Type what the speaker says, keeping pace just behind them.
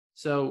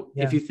So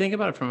if you think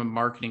about it from a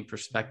marketing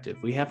perspective,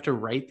 we have to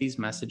write these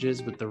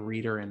messages with the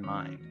reader in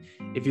mind.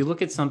 If you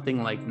look at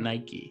something like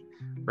Nike,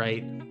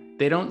 right?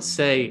 They don't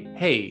say,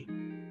 hey,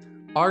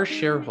 our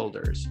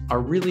shareholders are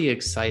really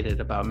excited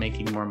about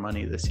making more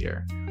money this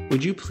year.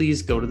 Would you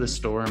please go to the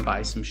store and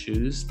buy some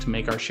shoes to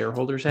make our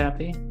shareholders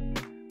happy?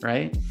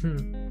 Right?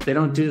 They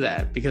don't do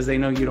that because they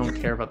know you don't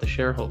care about the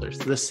shareholders.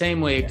 The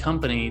same way a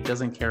company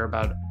doesn't care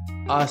about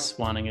us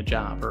wanting a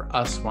job or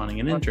us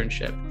wanting an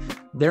internship.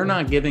 They're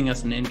not giving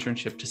us an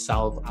internship to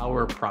solve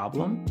our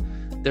problem.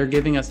 They're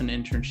giving us an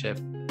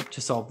internship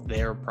to solve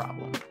their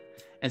problem.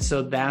 And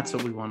so that's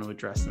what we want to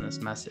address in this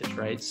message,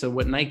 right? So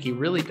what Nike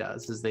really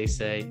does is they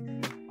say,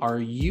 are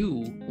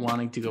you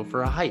wanting to go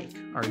for a hike?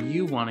 Are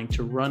you wanting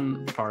to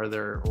run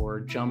farther or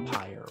jump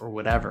higher or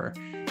whatever?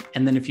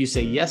 And then if you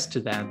say yes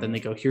to that, then they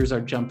go, here's our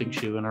jumping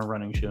shoe and our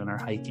running shoe and our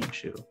hiking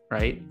shoe,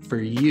 right?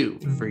 For you,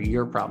 for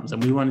your problems.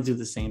 And we want to do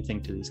the same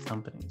thing to these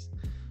companies.